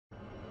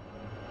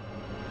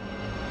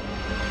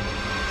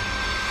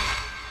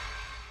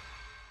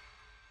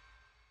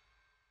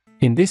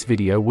In this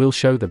video we'll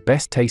show the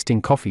best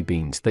tasting coffee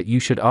beans that you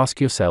should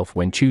ask yourself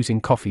when choosing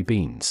coffee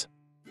beans.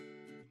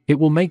 It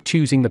will make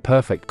choosing the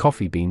perfect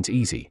coffee beans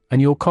easy, and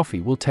your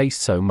coffee will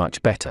taste so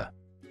much better.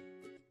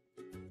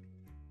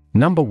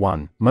 Number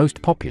 1,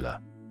 most popular.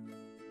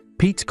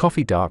 Peet's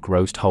Coffee Dark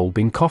Roast Whole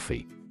Bean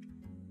Coffee.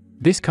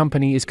 This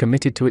company is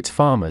committed to its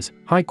farmers,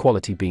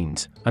 high-quality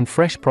beans, and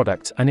fresh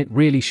products, and it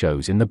really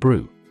shows in the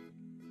brew.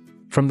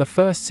 From the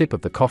first sip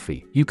of the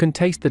coffee, you can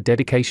taste the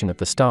dedication of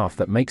the staff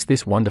that makes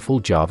this wonderful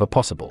Java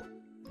possible.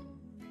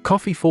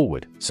 Coffee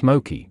forward,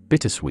 smoky,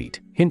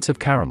 bittersweet, hints of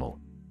caramel.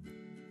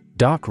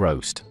 Dark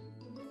roast.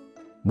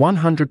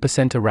 100%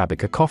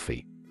 Arabica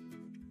coffee.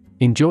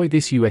 Enjoy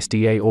this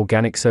USDA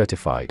organic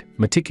certified,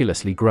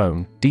 meticulously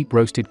grown, deep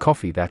roasted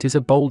coffee that is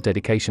a bold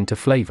dedication to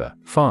flavor,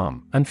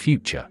 farm, and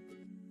future.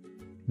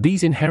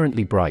 These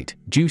inherently bright,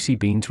 juicy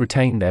beans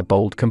retain their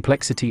bold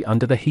complexity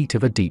under the heat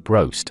of a deep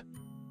roast.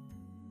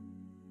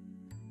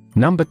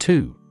 Number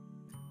 2.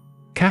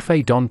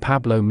 Café Don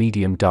Pablo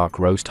Medium Dark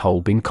Roast Whole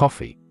Bean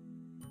Coffee.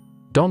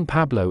 Don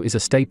Pablo is a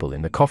staple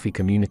in the coffee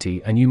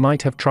community, and you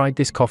might have tried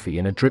this coffee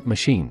in a drip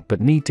machine but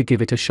need to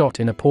give it a shot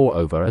in a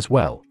pour-over as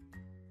well.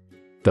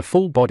 The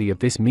full body of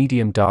this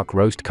medium dark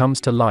roast comes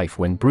to life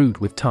when brewed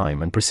with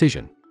time and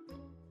precision.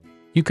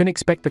 You can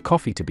expect the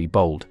coffee to be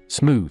bold,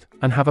 smooth,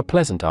 and have a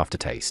pleasant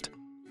aftertaste.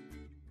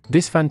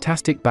 This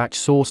fantastic batch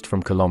sourced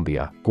from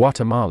Colombia,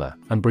 Guatemala,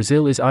 and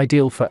Brazil is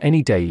ideal for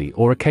any daily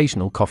or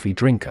occasional coffee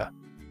drinker.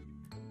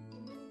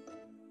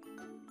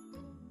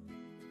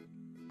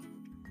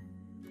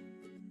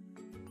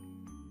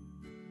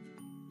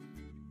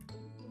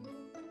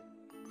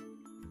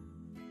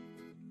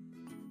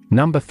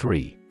 Number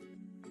 3.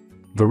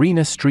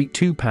 Verena Street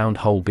 2-pound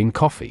Whole Bean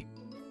Coffee.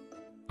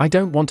 I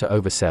don't want to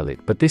oversell it,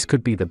 but this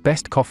could be the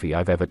best coffee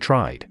I've ever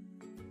tried.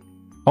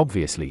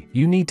 Obviously,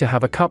 you need to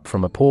have a cup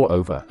from a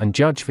pour-over and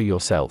judge for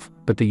yourself,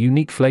 but the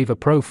unique flavor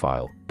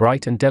profile,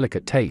 bright and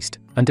delicate taste,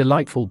 and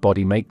delightful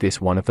body make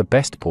this one of the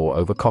best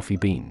pour-over coffee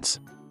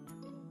beans.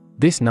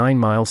 This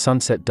 9-mile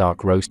sunset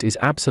dark roast is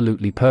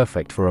absolutely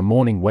perfect for a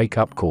morning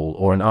wake-up call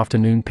or an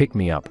afternoon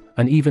pick-me-up,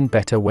 and even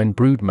better when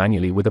brewed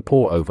manually with a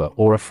pour-over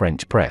or a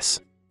French press.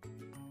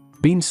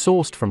 Beans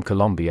sourced from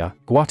Colombia,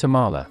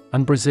 Guatemala,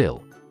 and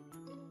Brazil.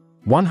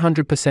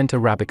 100%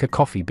 Arabica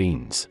coffee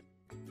beans.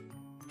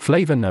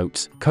 Flavor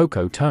notes,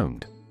 cocoa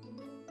toned.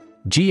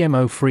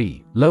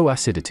 GMO-free, low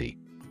acidity.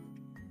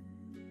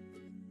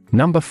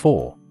 Number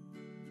 4.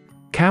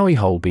 Cowie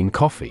Whole Bean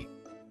Coffee.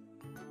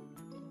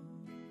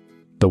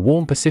 The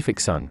warm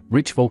Pacific sun,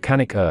 rich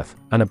volcanic earth,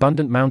 and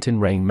abundant mountain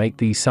rain make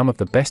these some of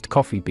the best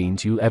coffee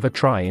beans you'll ever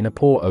try in a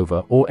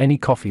pour-over or any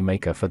coffee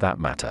maker for that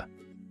matter.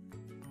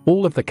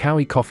 All of the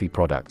Cowie coffee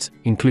products,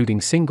 including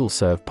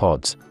single-serve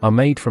pods, are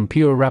made from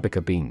pure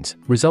Arabica beans,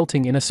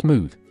 resulting in a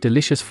smooth,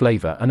 delicious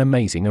flavor and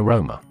amazing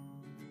aroma.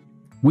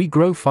 We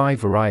grow 5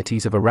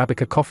 varieties of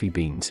Arabica coffee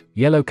beans: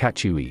 Yellow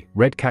Cachui,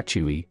 Red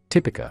Cachui,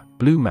 Typica,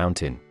 Blue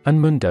Mountain, and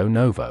Mundo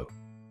Novo.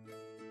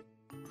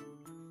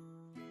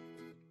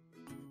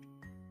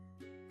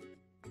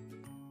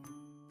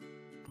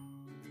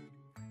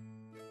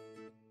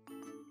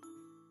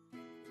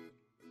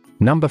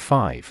 Number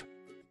 5.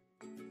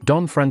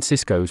 Don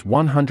Francisco's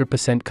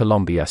 100%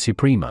 Colombia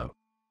Supremo.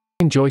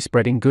 Enjoy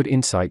spreading good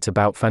insights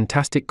about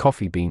fantastic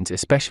coffee beans,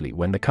 especially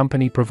when the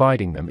company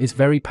providing them is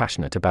very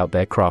passionate about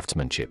their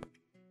craftsmanship.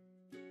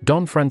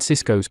 Don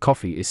Francisco's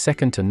coffee is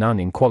second to none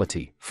in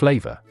quality,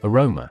 flavor,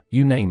 aroma,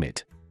 you name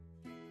it.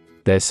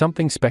 There's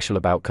something special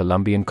about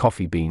Colombian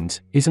coffee beans,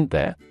 isn't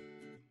there?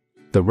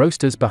 The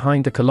roasters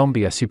behind the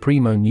Colombia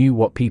Supremo knew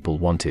what people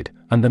wanted,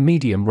 and the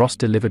medium roast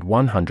delivered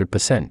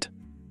 100%.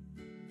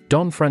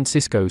 Don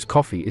Francisco's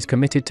coffee is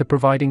committed to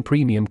providing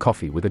premium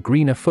coffee with a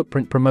greener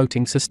footprint,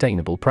 promoting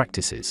sustainable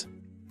practices.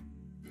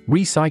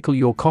 Recycle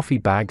your coffee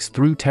bags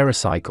through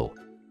TerraCycle.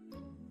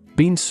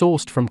 Beans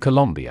sourced from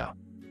Colombia.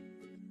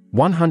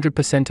 100%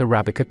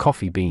 Arabica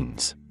coffee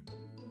beans.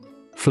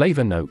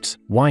 Flavor notes,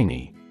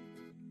 winey.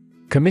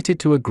 Committed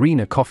to a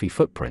greener coffee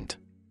footprint.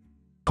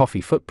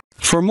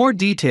 For more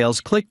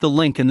details, click the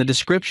link in the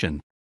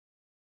description.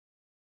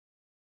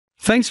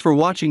 Thanks for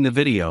watching the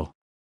video.